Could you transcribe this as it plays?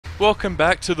Welcome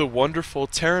back to the wonderful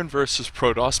Terran vs.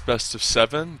 Protoss Best of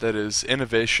 7, that is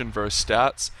Innovation vs.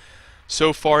 Stats.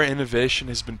 So far, Innovation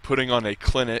has been putting on a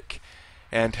clinic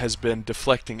and has been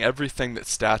deflecting everything that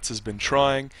Stats has been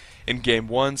trying. In Game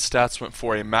 1, Stats went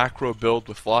for a macro build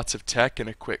with lots of tech and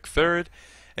a quick third.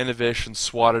 Innovation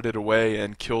swatted it away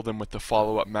and killed him with the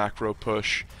follow-up macro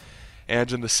push.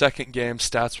 And in the second game,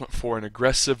 Stats went for an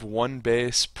aggressive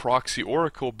one-base proxy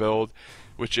oracle build,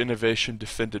 which Innovation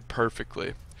defended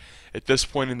perfectly. At this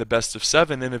point in the best of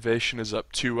 7, Innovation is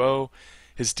up 2-0.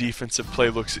 His defensive play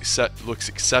looks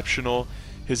exceptional.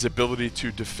 His ability to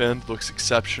defend looks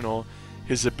exceptional.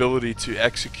 His ability to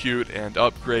execute and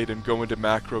upgrade and go into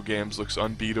macro games looks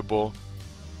unbeatable.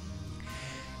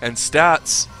 And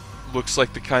Stats looks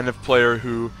like the kind of player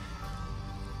who,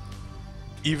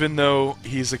 even though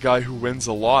he's a guy who wins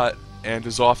a lot and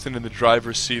is often in the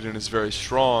driver's seat and is very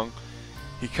strong,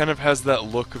 he kind of has that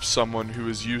look of someone who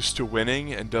is used to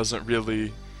winning and doesn't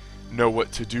really know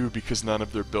what to do because none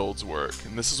of their builds work.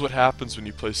 And this is what happens when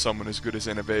you play someone as good as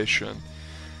Innovation.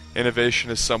 Innovation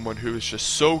is someone who is just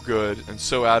so good and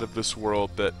so out of this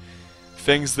world that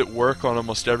things that work on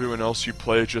almost everyone else you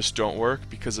play just don't work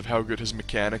because of how good his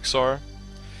mechanics are.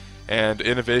 And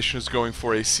Innovation is going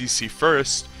for a CC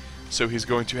first, so he's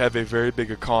going to have a very big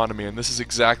economy, and this is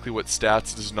exactly what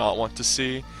Stats does not want to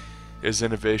see, is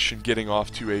Innovation getting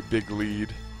off to a big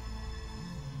lead.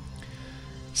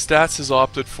 Stats has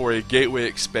opted for a gateway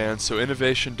expand, so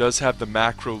Innovation does have the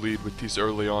macro lead with these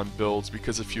early on builds,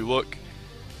 because if you look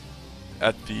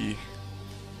at the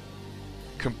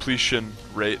completion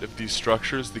rate of these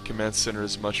structures, the command center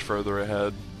is much further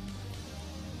ahead.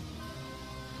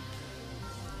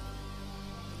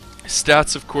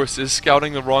 Stats, of course, is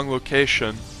scouting the wrong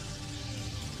location.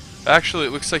 Actually,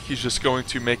 it looks like he's just going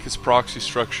to make his proxy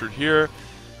structure here.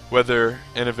 Whether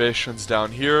Innovation's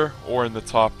down here or in the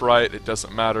top right, it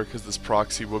doesn't matter because this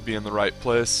proxy will be in the right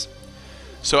place.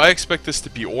 So I expect this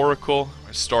to be Oracle,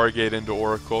 or Stargate into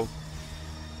Oracle.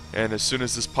 And as soon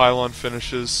as this pylon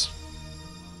finishes,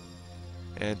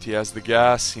 and he has the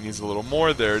gas, he needs a little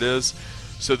more, there it is.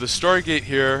 So the Stargate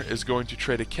here is going to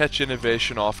try to catch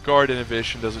Innovation off guard.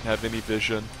 Innovation doesn't have any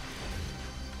vision.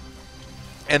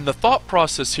 And the thought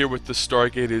process here with the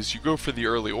Stargate is you go for the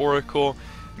early Oracle.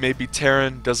 Maybe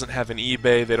Terran doesn't have an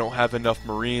eBay, they don't have enough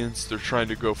Marines, they're trying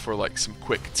to go for like some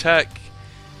quick tech.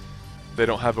 They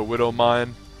don't have a Widow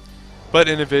Mine. But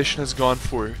Innovation has gone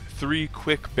for 3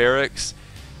 quick barracks.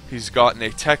 He's gotten a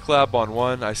tech lab on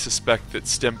one. I suspect that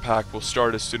Stim Pack will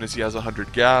start as soon as he has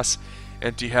 100 gas.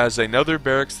 And he has another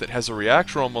barracks that has a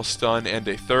reactor almost done and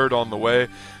a third on the way.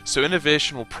 So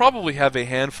Innovation will probably have a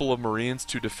handful of Marines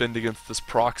to defend against this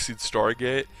proxied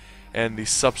Stargate and the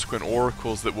subsequent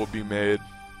oracles that will be made.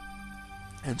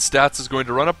 And Stats is going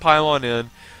to run a pylon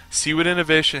in, see what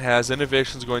Innovation has.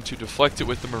 Innovation is going to deflect it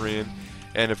with the Marine.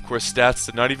 And of course Stats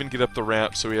did not even get up the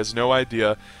ramp, so he has no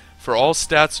idea. For all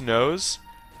Stats knows,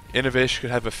 Innovation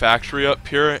could have a factory up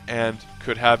here and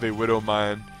could have a Widow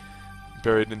Mine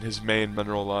buried in his main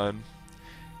mineral line.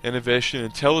 Innovation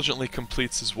intelligently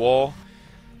completes his wall.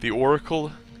 The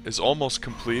Oracle is almost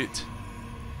complete.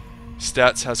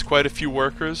 Stats has quite a few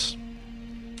workers.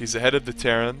 He's ahead of the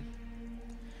Terran.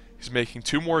 He's making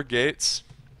 2 more gates.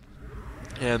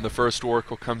 And the first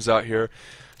Oracle comes out here.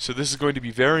 So this is going to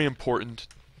be very important.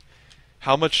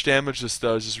 How much damage this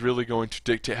does is really going to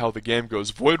dictate how the game goes.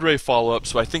 Void Ray follow-up,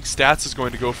 so I think Stats is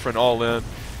going to go for an all-in.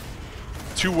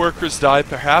 2 workers die,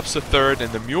 perhaps a third,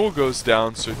 and the mule goes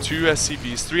down, so 2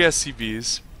 SCVs, 3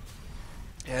 SCVs,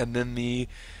 and then the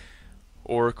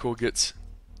Oracle gets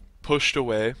pushed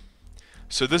away.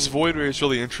 So this Void Ray is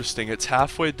really interesting. It's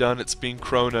halfway done, it's being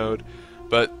chronoed,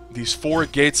 but these 4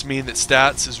 gates mean that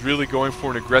Stats is really going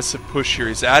for an aggressive push here.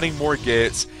 He's adding more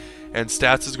gates, and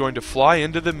Stats is going to fly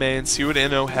into the main, see what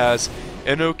Inno has.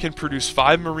 Inno can produce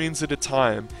 5 Marines at a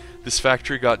time. This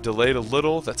factory got delayed a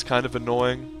little, that's kind of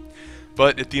annoying.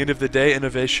 But at the end of the day,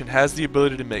 Innovation has the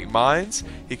ability to make mines,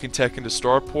 he can tech into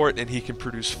Starport, and he can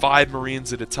produce 5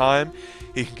 Marines at a time.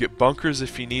 He can get bunkers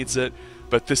if he needs it,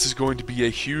 but this is going to be a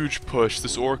huge push.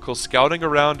 This Oracle's scouting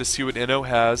around to see what Inno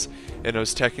has.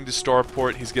 Inno's teching to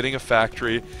Starport, he's getting a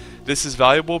factory. This is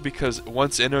valuable because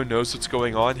once Inno knows what's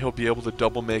going on, he'll be able to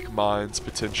double make mines,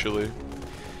 potentially.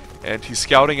 And he's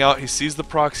scouting out, he sees the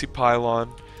proxy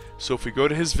pylon, so if we go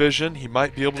to his vision, he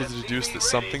might be able to deduce that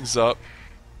something's up.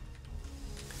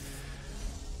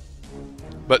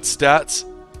 But Stats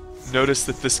notice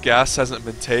that this gas hasn't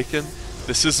been taken.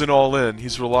 This isn't all in.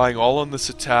 He's relying all on this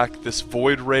attack, this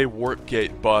Void Ray Warp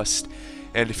Gate bust.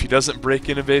 and if he doesn't break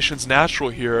Innovation's natural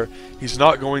here, he's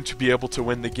not going to be able to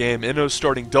win the game. Inno's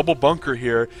starting double bunker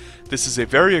here. This is a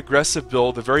very aggressive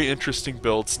build, a very interesting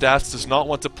build. Stats does not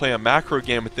want to play a macro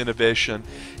game with Innovation.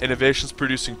 Innovation's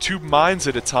producing 2 mines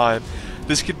at a time.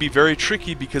 This could be very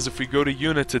tricky because if we go to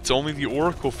units, it's only the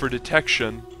Oracle for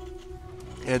detection.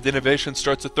 And Innovation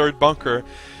starts a 3rd bunker.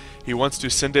 He wants to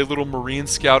send a little Marine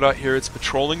scout out here. It's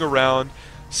patrolling around.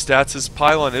 Stats'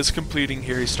 pylon is completing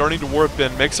here. He's starting to warp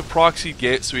in, makes a proxy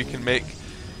gate so he can make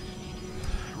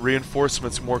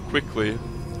reinforcements more quickly.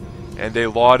 And a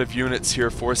lot of units here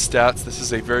for Stats. This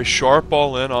is a very sharp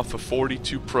all-in off of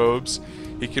 42 probes.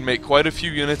 He can make quite a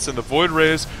few units, and the Void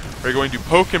Rays are going to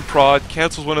poke and prod,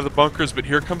 cancels one of the bunkers, but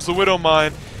here comes the Widow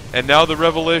Mine, and now the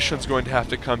Revelation's going to have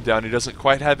to come down. He doesn't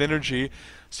quite have energy,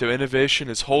 so Innovation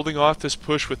is holding off this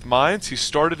push with mines. He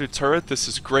started a turret. This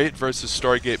is great versus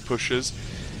Stargate pushes.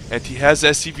 And he has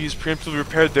SCVs preemptively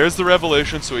repaired. There's the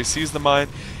Revelation, so he sees the mine.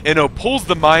 Inno pulls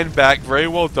the mine back. Very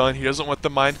well done. He doesn't want the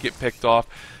mine to get picked off.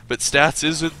 But Stats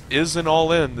is an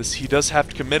all-in. He does have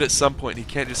to commit at some point. He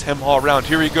can't just hem-haul around.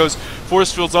 Here he goes.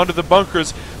 Force fields onto the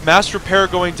bunkers. Mass repair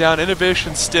going down.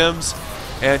 Innovation stems.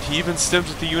 And he even stems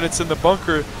with the units in the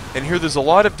bunker. And here there's a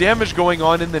lot of damage going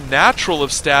on in the natural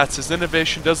of Stats as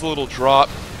Innovation does a little drop.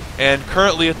 And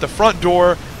currently at the front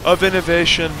door of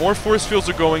Innovation, more force fields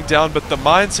are going down, but the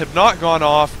mines have not gone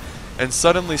off, and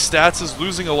suddenly Stats is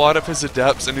losing a lot of his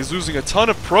adepts, and he's losing a ton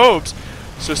of probes,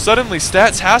 so suddenly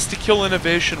Stats has to kill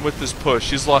Innovation with this push.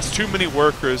 He's lost too many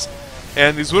workers,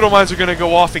 and these Widow Mines are going to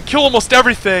go off and kill almost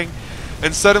everything,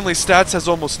 and suddenly Stats has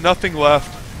almost nothing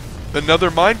left.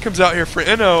 Another mine comes out here for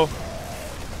Inno,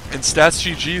 and Stats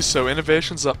GG, so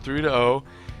Innovation's up 3-0.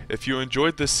 If you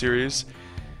enjoyed this series,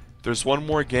 there's one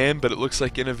more game, but it looks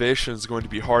like Innovation is going to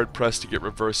be hard-pressed to get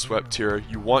reverse swept here.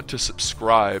 You want to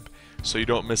subscribe so you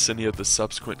don't miss any of the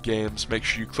subsequent games. Make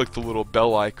sure you click the little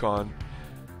bell icon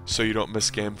so you don't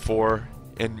miss Game 4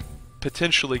 and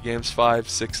potentially Games 5,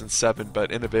 6, and 7,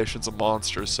 but Innovation's a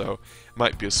monster, so it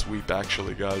might be a sweep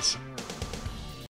actually, guys.